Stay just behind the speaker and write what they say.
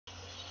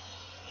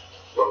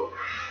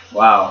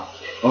Wow.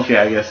 Okay,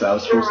 I guess that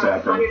was supposed to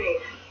happen.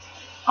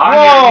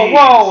 Whoa,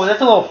 whoa,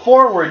 that's a little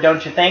forward,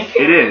 don't you think?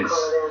 It is.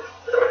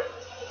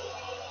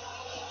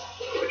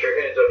 Put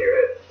your hands on your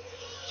head.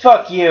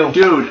 Fuck you.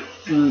 Dude,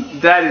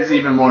 that is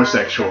even more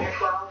sexual.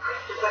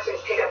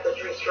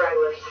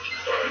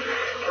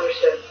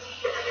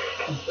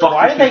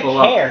 Why do they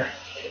care?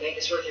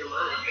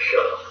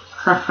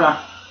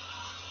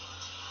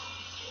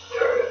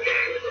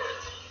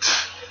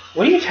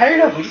 What are you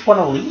tired of? We just want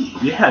to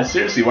leave. Yeah,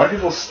 seriously, why are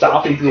people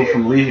stopping people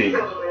from leaving?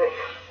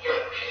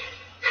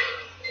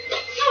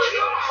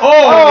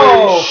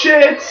 Oh,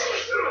 shit!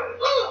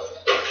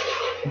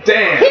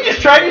 Damn. He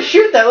just tried to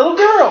shoot that little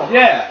girl.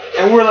 Yeah,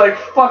 and we're like,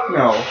 fuck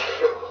no.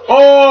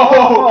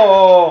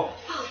 Oh!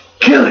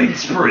 Killing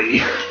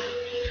spree.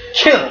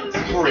 Killing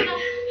spree.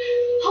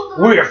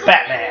 We're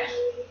Batman.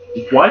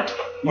 What?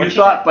 You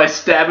thought by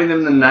stabbing them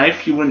with a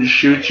knife he wouldn't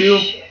shoot you?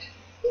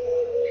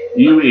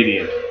 You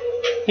idiot.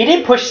 He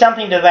did push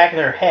something to the back of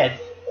their head.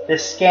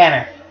 This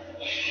scanner.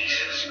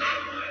 Jesus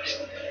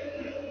Christ.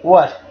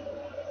 What?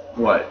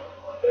 What?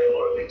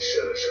 Marlene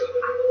set us up.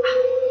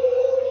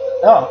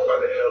 Oh. Why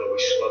the hell are we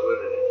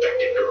smuggling an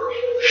infected girl?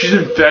 She's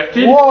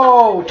infected?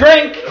 Whoa!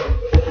 Drink!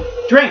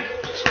 Drink!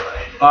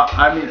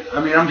 I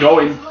mean, I'm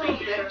going. You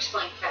better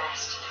explain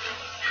fast.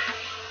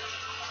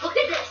 Look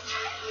at this.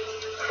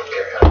 I don't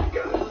care how you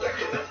got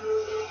infected.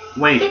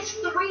 Wait. It's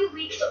 3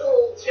 weeks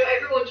old. You know,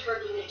 everyone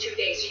turned within 2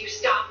 days, so you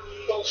stop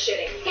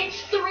bullshitting.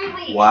 It's 3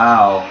 weeks.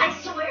 Wow. I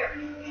swear.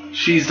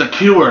 She's the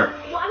cure.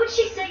 Why would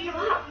she set you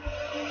up?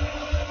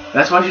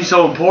 That's why she's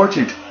so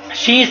important.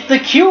 She's the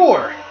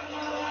cure.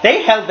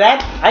 They held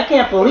that. I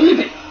can't believe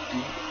it.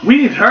 We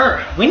need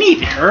her. We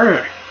need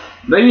her.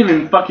 They didn't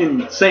even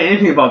fucking say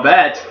anything about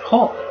that.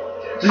 Oh,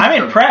 I'm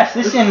impressed.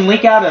 This didn't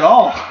leak out at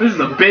all. This is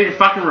a big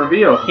fucking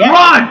reveal. Yeah.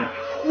 Run!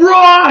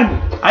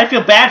 Run! I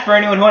feel bad for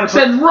anyone who wants to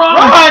said run!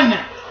 Run!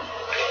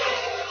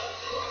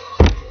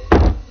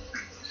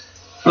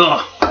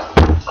 Ugh.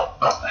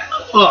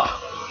 Ugh.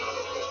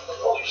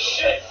 Holy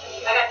shit!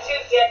 I got 2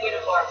 dead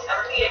uniforms. I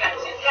repeat, I got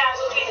 2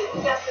 casualties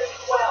and just as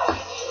well.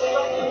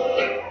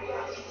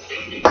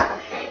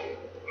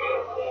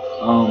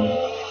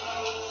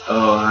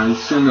 Oh, I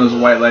assume those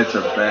white lights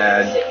are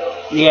bad.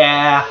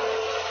 Yeah.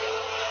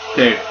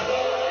 Okay.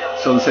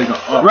 So the signal.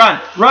 Oh. Run!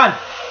 Run!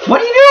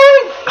 What are you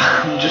doing?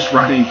 I'm just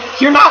running.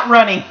 You're not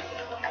running.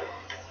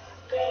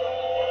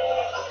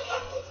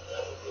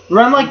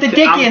 Run like the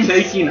Dickens. I'm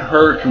taking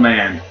her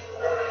command.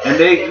 And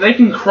they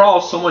can crawl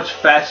so much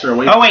faster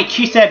away. Oh wait,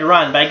 she said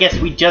run, but I guess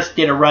we just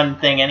did a run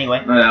thing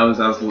anyway. No, I was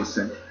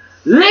listening.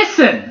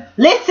 Listen!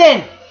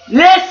 Listen!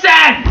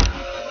 Listen!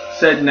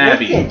 Said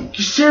Navi. Listen.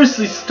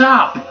 Seriously,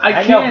 stop!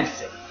 I can't.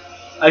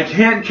 I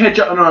can't catch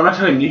up. No, I'm not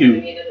telling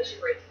you.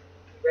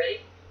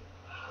 Ready?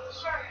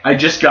 I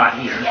just got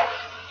here.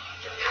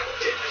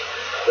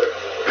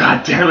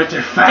 God damn it,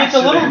 they're faster.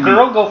 Did the little than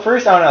girl me. go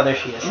first? Oh no, there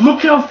she is.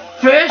 Look how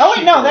fast. Oh wait,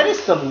 she no, goes. that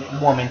is the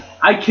woman.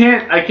 I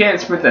can't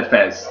sprint that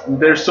fast.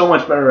 They're so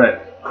much better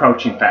at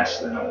crouching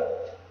faster than me.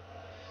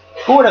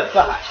 Who would have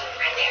thought?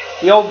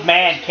 The old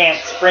man can't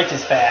sprint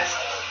as fast.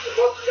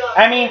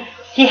 I mean,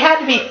 he had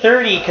to be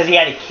 30 because he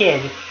had a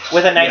kid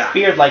with a nice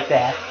beard like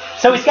that.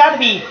 So he's got to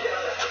be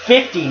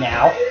 50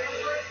 now.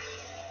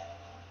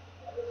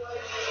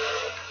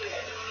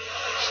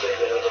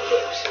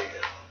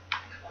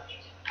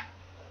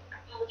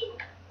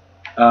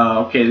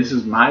 Okay, this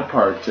is my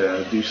part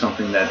to do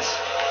something that's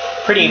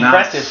pretty not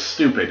impressive.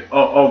 Stupid.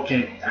 Oh,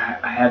 okay.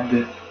 I have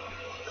the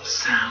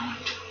sound.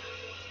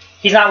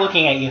 He's not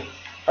looking at you.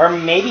 Or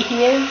maybe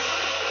he is?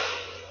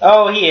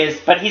 Oh, he is,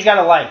 but he's got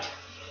a light.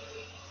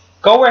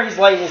 Go where his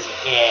light is.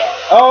 Yeah.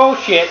 Oh,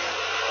 shit.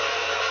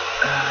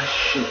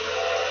 Shit.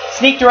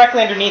 Sneak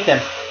directly underneath him.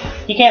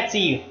 He can't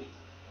see you.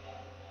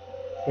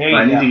 There you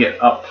go. I need to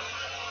get up.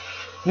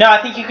 No, I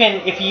think you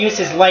can, if you use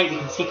his light, you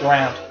can sneak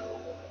around.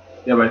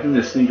 Yeah, but I think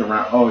to sneak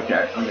around. Oh,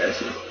 okay. Okay, I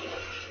see.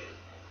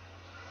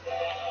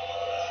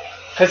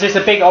 Because there's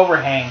a big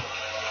overhang.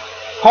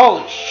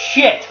 Holy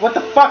shit! What the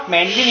fuck,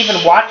 man? You didn't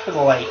even watch for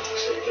the light.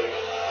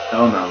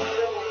 Oh, no.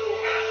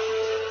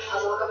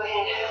 I'll look up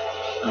ahead.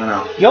 I don't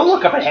know. You'll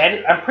look up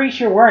ahead. I'm pretty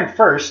sure we're in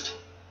first.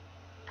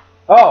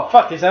 Oh,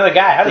 fuck, there's another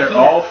guy. How did They're he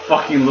all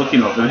fucking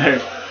looking over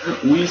there.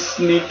 We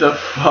sneaked the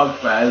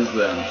fuck past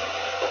them.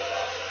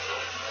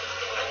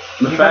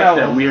 The fact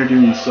that we are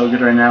doing so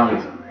good right now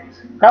is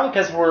amazing. Probably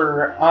because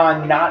we're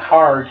on not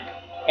hard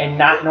and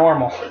not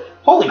normal.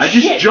 Holy shit! I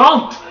just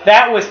jumped!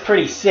 That was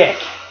pretty sick.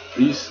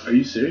 Are you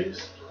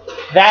serious?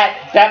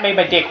 That made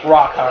my dick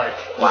rock hard.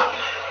 Wow.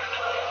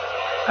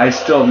 I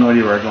still have no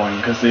idea where we're going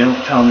because they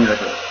don't tell me like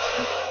a...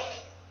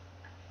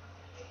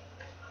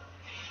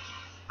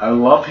 I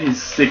love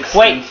his sixth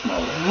sense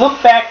mode.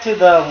 Look back to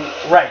the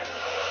right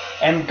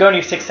and go to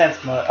your sixth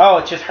sense mode. Oh,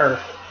 it's just her.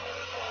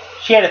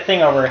 She had a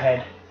thing over her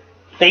head.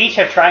 They each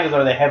have triangles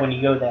over their head when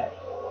you go that.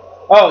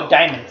 Oh,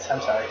 diamonds. I'm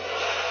sorry.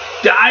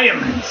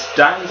 Diamonds!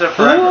 Diamonds are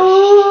forever.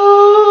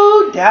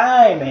 Ooh,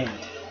 diamond.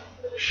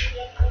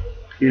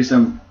 Here's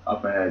them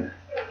up ahead.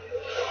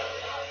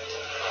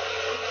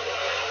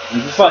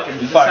 Fucking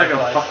Is this like a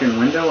fireflies. fucking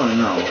window or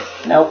no?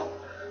 Nope.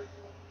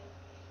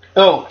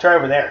 Oh, try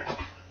over there.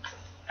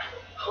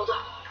 Hold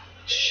on.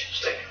 Shh,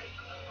 stay.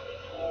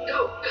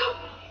 Go,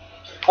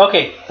 go.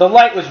 Okay, the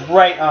light was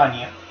right on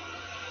you.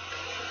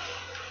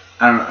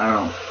 I don't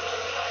know.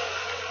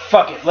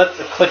 Fuck it, let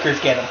the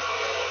clickers get him.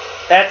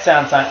 That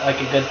sounds like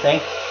a good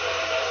thing.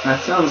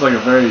 That sounds like a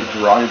very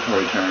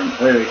derogatory term.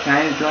 Wait,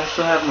 do I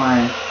still have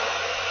my...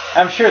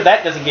 I'm sure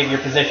that doesn't give your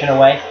position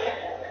away.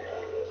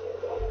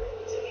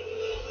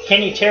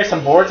 Can you tear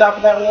some boards off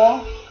of that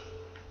wall?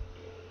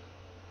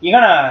 You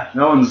gonna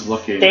No one's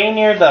looking. stay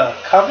near the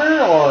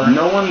cover, or...?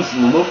 No one's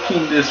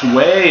looking this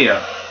way.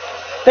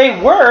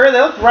 They were.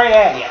 They looked right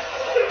at you.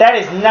 That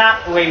is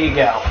not the way you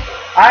go.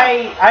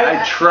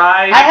 I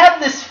tried. I have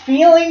this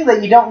feeling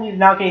that you don't need to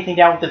knock anything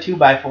down with the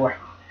 2x4.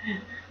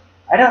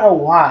 I don't know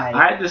why.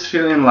 I had this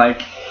feeling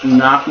like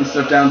knocking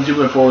stuff down with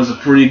 2x4 was a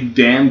pretty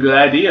damn good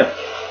idea.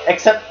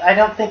 Except I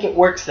don't think it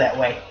works that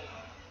way.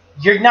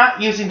 You're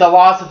not using the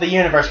laws of the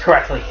universe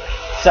correctly.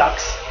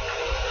 Sucks.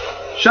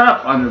 Shut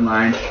up,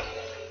 Undermine.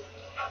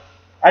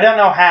 I don't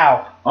know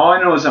how. All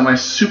I know is that my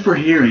super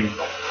hearing.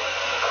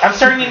 I'm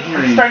starting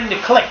to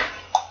click.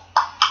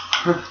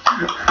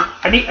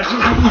 I need.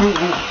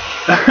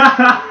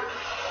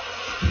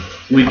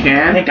 We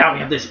can? Thank God we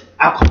have this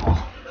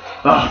alcohol.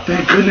 Oh,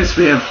 thank goodness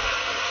we have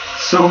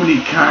so many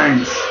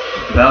kinds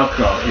of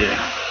alcohol here.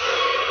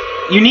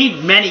 You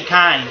need many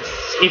kinds.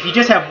 If you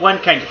just have one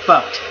kind, you're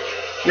fucked.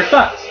 You're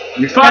fucked.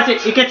 You're fucked.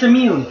 It gets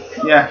immune.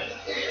 Yeah.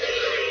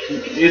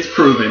 It's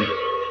proven.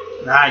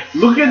 Nice.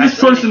 Look at this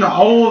person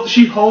hold.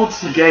 She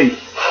holds the gate.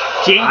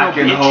 I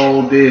can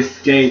hold this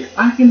gate.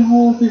 I can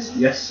hold this.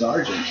 Yes,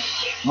 Sergeant.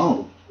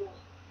 Oh.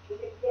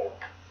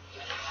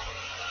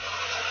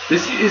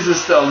 This is a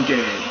stealth game.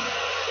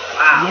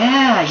 Wow.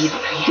 Yeah, you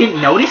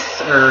didn't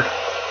notice, or? Are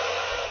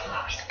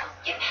we supposed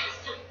to get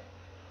past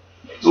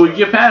them? We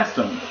get past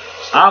them,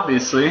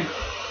 obviously. Have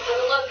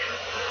a look.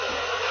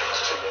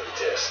 It's too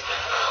many discs.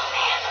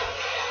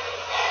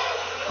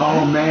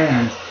 Oh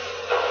man.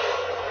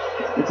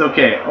 It's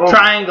okay. Oh.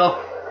 Triangle.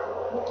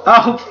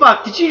 Oh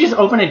fuck! Did you just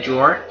open a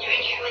drawer? You're in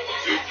here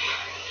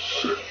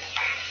with us.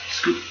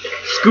 Scoop.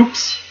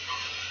 Scoops.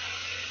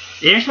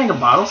 Did you just make a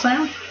bottle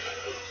sound?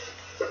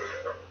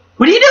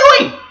 What are you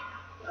doing?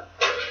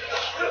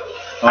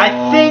 Oh.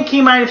 I think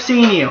he might have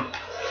seen you.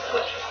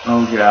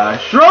 Oh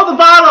gosh. Throw the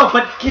bottle,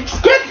 but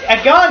just get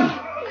a gun.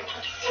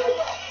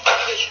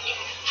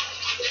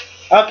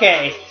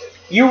 Okay,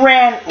 you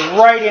ran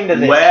right into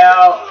this.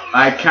 Well,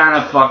 I kind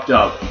of fucked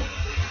up.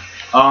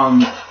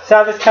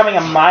 Saw this coming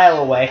a mile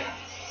away.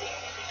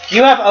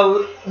 You have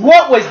a...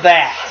 What was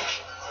that?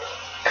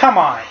 Come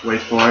on.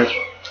 Wait for it.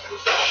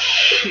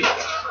 Shit.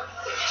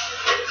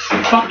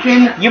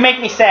 Fucking... You make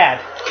me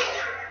sad.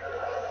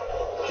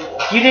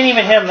 You didn't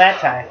even hit him that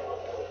time.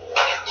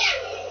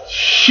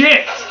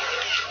 Shit!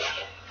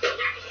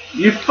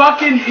 You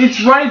fucking...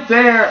 It's right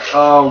there.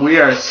 Oh, we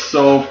are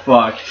so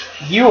fucked.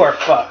 You are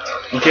fucked.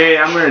 Okay,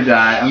 I'm gonna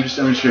die. I'm just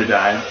gonna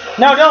die.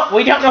 No, don't.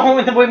 We don't know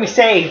when we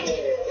saved.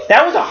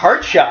 That was a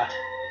heart shot.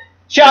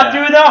 Shot Yeah.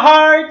 through the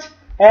heart,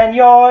 and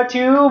you're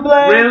to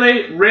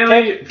blame.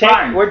 Really?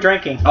 Fine. We're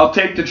drinking. I'll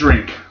take the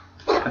drink.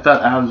 I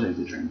thought I was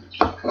taking the drink.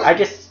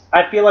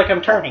 I feel like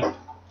I'm turning.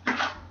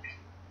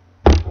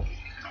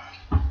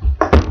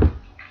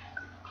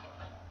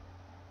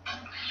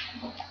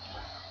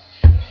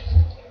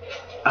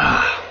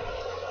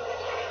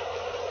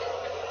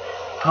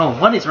 Oh,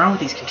 what is wrong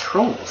with these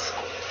controls?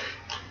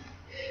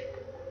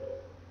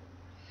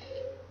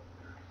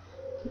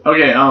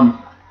 Okay,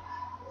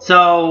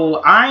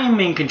 So, I'm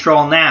in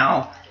control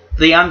now.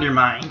 The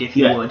Undermined, if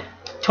you Yeah. would.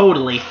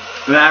 Totally.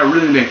 I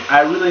really need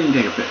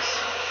to take a piss.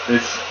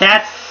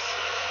 That's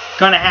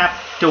gonna have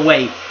to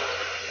wait.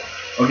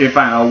 Okay,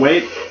 fine. I'll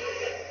wait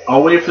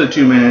for the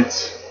 2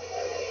 minutes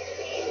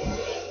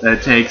that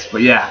it takes.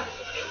 But yeah,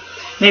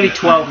 Maybe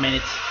 12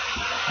 minutes.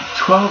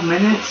 12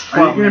 minutes? Are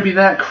 12 you gonna be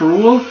that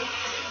cruel?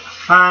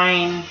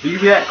 Fine. Are you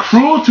gonna be that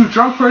cruel to a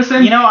drunk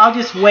person? You know, I'll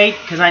just wait,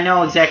 because I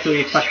know exactly where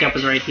you fucked up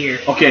is right here.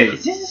 Okay.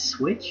 Is this a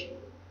switch?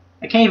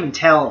 I can't even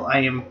tell.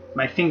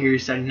 My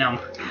fingers are numb.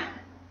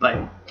 But,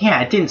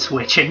 yeah, it didn't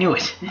switch. I knew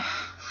it.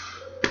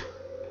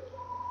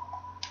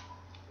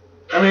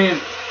 I mean,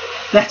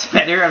 That's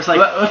better. I was like...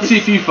 let's see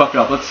if you fuck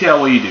up. Let's see how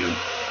well you do.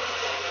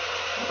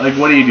 Like,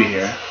 what do you do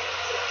here?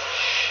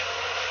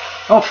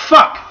 Oh,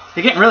 fuck.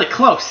 They're getting really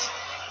close.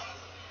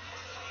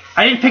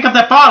 I didn't pick up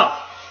that bottle.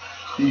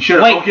 You should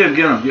have. Wait. Oh, get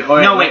him.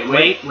 Oh, No,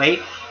 wait.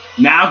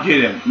 Now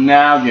get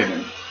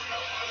him.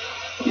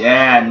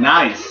 Yeah,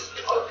 nice.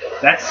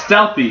 That's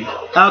stealthy.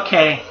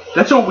 Okay.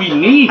 That's what we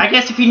need. I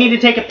guess if you need to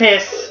take a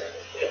piss,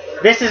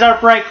 this is our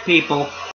break, people.